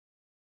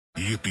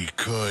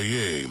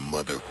Yippee-ki-yay,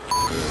 motherfucker.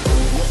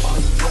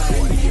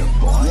 What are you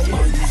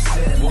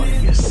selling? What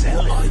are you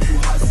selling? What are you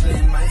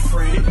hustling, my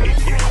friend? What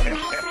are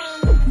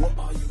you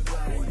buying?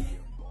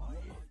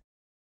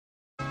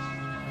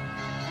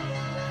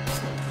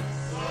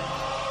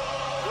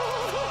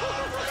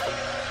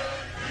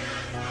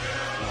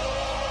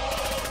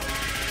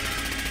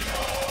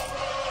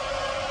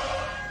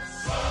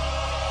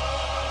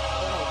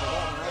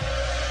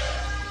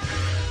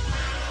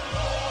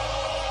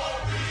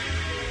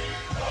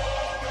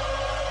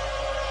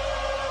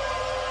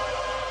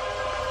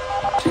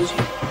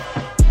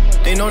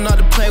 They know not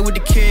to play with the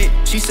kid.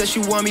 She said she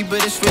want me,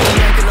 but it's really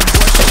making a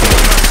boy. She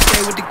don't know to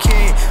stay with the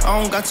kid. I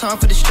don't got time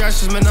for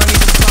distractions, man. I need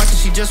to talk,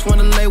 she just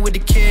wanna lay with the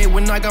kid.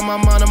 When I got my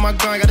mind on my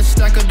grind, gotta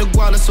stack up the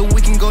guala so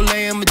we can go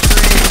lay in Madrid.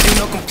 Ain't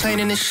no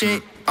complaining and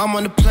shit. I'm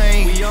on the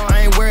plane.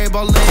 I ain't worried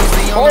about lanes.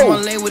 They on my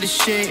lane with the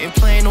shit and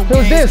playing no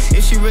games.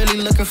 If she really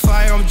looking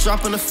fire, I'm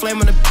dropping a flame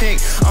on the pick.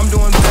 I'm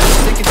doing better,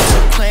 sticking to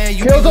the plan.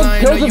 You be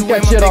lying, no, you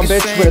ain't my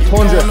biggest fan. Don't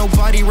want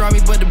nobody around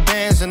me but the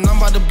bands, and I'm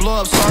about to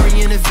blow up.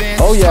 Sorry in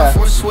advance. Oh yeah.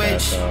 For a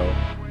switch.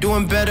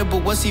 Doing better,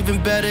 but what's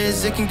even better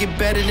is it can get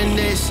better than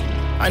this.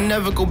 I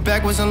never go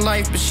backwards in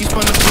life, but she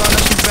spun the block,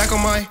 now she back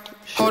on my.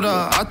 Hold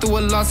up, I threw a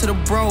lot to the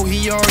bro.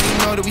 He already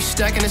know that we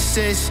stacking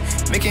assists,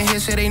 making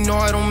hits so they know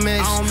I don't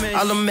miss.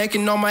 I'm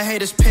making all my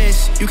haters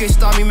piss. You can't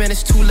stop me, man,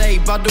 it's too late.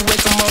 About to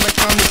wake them up like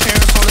I'm the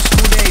parents on the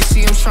school day.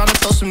 See him trying to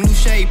throw some new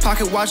shade.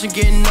 Pocket watch and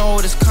getting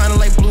old, it's kinda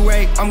like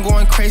Blu-ray. I'm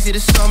going crazy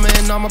this summer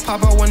and I'ma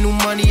pop out one new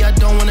money. I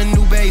don't want a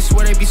new base,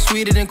 swear they be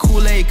sweeter than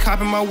Kool-Aid.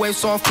 Copping my wave,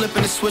 so I'm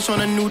flipping the switch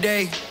on a new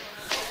day.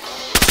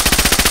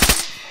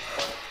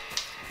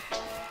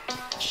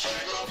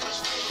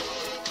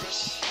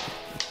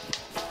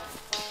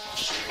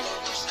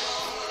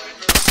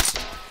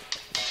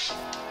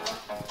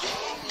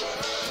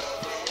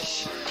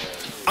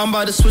 I'm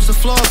about to switch the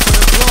floor for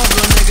the floor.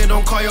 Little nigga,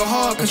 don't call your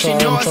hard, cause she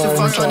knows if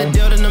I sign a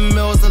deal, then the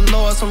mills, the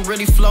lowest. I'm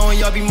really flowing,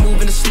 y'all be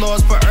moving the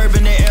slowest. Put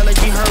urban in air like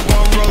you heard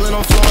while I'm rolling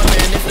on floor,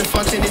 man. If the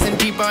function isn't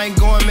deep, I ain't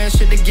going, man.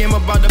 Shit, the game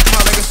about to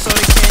pop like a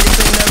soda can. This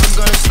ain't never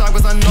gonna stop,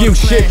 cause I know the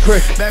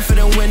plan. Back for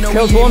the window, we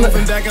ain't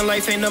moving back in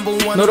life, ain't number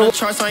one on the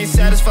charts. I ain't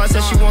satisfied,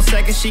 said she want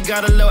second. She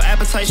got a little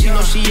appetite, she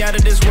know she out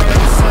of this world like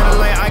a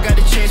satellite. I got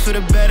to change for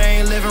the better,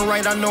 ain't living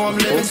right, I know I'm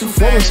living too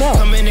fast.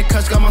 Come in the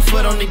cuts, got my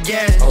foot on the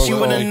gas. She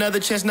want another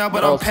chance now,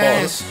 but I'll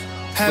pass.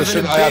 Having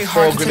a big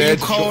heart to tell you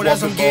cold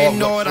as I'm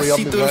getting old. I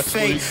see through the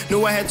fate.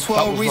 Knew I had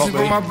 12 reasons,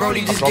 but my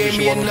brody just gave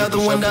me another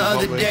one the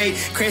other day.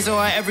 Crazy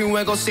how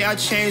everyone gon' say I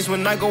changed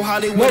when I go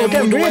Hollywood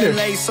and move to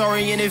LA.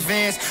 Sorry in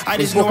advance, I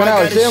just know I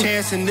got a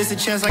chance, and this a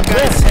chance I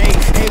gotta take.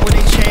 Hate when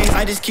they change,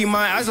 I just keep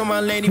my eyes on my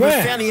lady.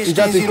 But family is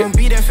strange, you don't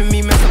be there for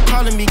me, man. Stop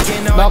calling me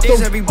again.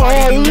 Nowadays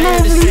everybody be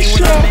mad to say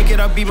when I make it,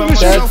 I'll be by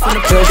myself in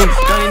the pain.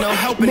 Don't need no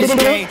help in this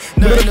game.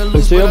 Nothing to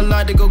lose, but a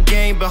lot to go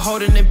gain, but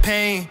holding in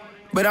pain.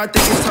 But I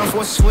think it's time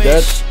for a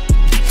switch.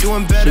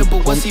 Doing better,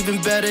 but what's even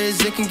better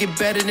is it can get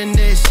better than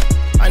this.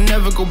 I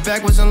never go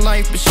backwards in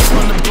life, but she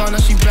on the block, now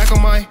she back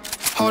on my.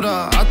 Hold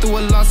up, I threw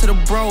a lot to the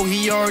bro.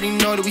 He already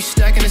know that we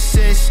stacking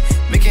assists,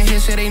 making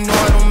hits so they know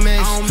I don't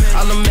miss.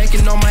 I'm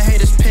making all my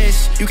haters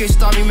piss. You can't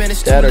stop me, man,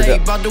 it's too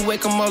late. About to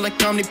wake them up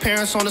like I'm the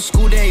parents on the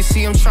school day.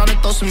 See him trying to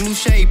throw some new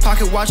shade.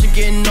 Pocket watch it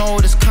getting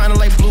old, it's kinda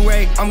like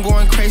Blu-ray. I'm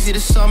going crazy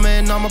this summer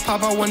and I'ma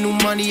pop out one new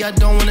money. I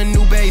don't want a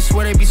new base,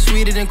 swear they be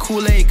sweeter than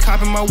Kool-Aid.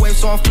 Copping my wave,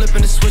 so I'm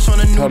flipping the switch on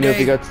a new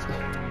day.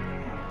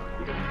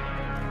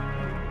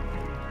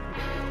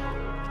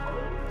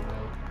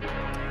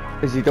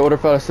 Is the older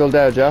fella still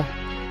dead, yeah?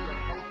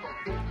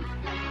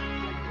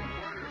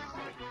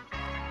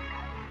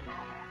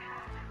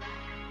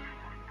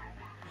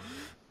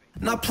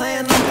 Not playing,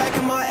 I'm back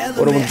in my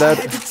element. I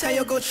had to tell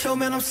you, go chill,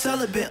 man, I'm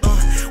celibate.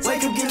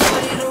 Wake up, get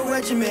ready to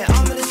regiment.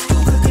 I'm in the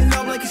school cooking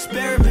up like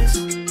experiments.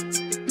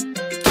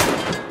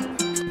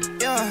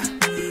 Yeah,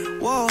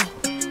 whoa.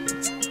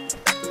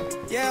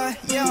 Yeah,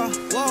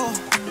 whoa.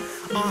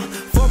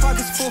 4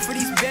 pockets full for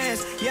these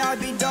bands. Yeah, I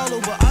be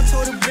dollar, but I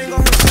told her bring all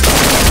her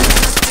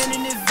friends.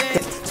 In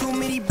advance. Too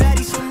many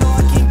baddies, so no,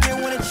 I can't get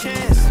one a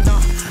chance.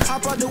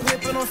 Hop out the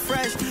whip and I'm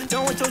fresh.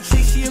 Don't want your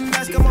chick, she a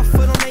mask, got my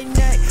foot on their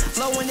neck.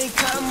 Low when they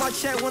cutting my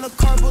check, when a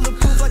car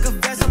bulletproof like a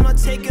vest, I'm not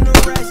taking a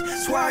rest.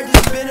 Swear I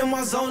just been in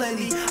my zone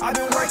lately. I've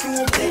been working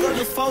with big on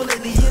the phone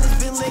lately. And it's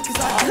been lit cause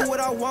I do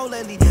what I want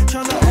lately.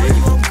 Tryna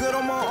argue, I'm good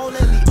on my own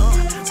lately.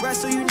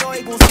 Rest so you know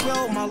it gon'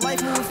 swell. My life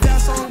moving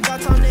fast, so I don't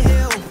got time to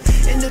heal.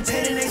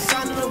 Independent, they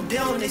signing no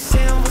down. They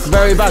say I'm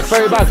very back,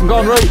 I'm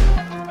going right.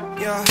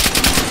 Yeah.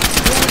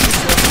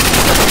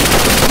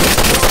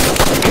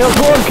 Kill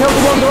the one, right. Kill the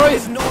other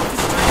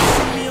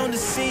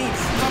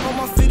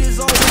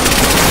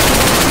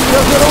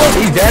one.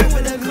 He's dead.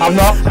 I'm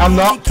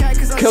not.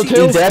 Kill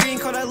two. He's dead.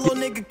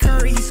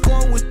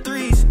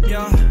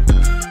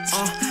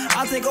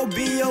 I think I'll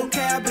be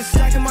okay. I've been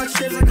stacking my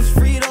chips like it's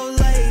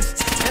Frito-Lays.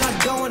 And I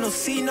don't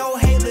see no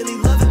hate lately.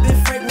 Love it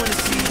been fake when I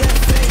see that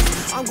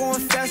face. I'm going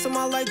fast on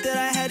my life that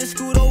I had to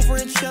scoot over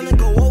and chill and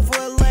go over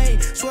a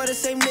lane. Swear the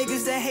same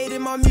niggas that hated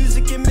my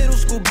music in middle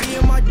school be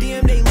in my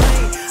DM, they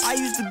lame. I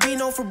used to be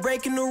known for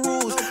breaking the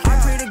rules. I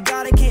pray to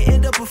God I can't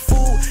end up a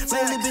fool.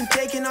 Lately been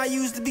thinking I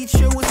used to be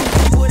chill with some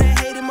people that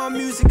hated my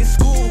music in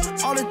school.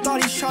 All the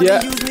thought he tried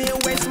to use me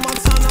and waste my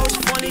time. That was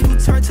funny, who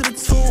turned to the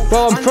tool.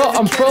 Bro,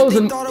 I'm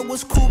frozen. Thought it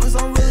was cool, cause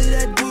I'm really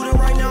that dude. And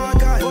right now I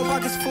got 4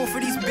 pockets full for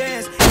these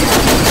bands.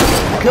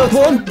 Killed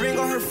one. Bring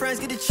all her friends,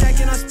 get a check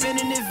and I spend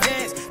in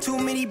advance. Too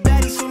many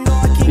baddies, so no,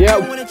 I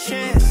can't win a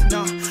chance.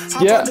 No,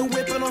 hop out the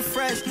whip and I'm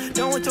fresh.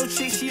 Don't want your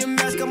chick, she a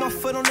mess. Got my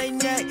foot on their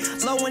neck.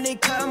 Low when they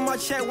cutting my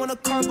check. When a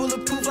car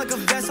bulletproof like a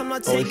vest, I'm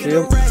not taking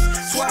a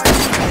rest. Swear I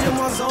can't in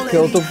my zone.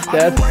 Killed him,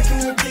 dead. Working,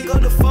 won't pick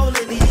up the phone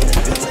lately. In the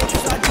building,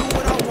 cause I do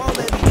what I want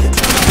lately.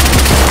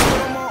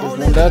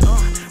 One dead.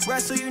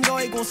 Rest so you know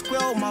it gon'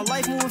 squirrel. My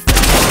life moving fast.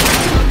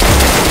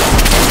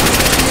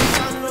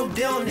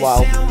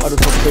 Wow, I just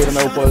got cleared him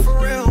out, boys.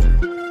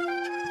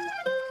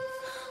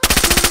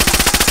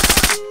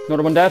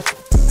 Another one dead.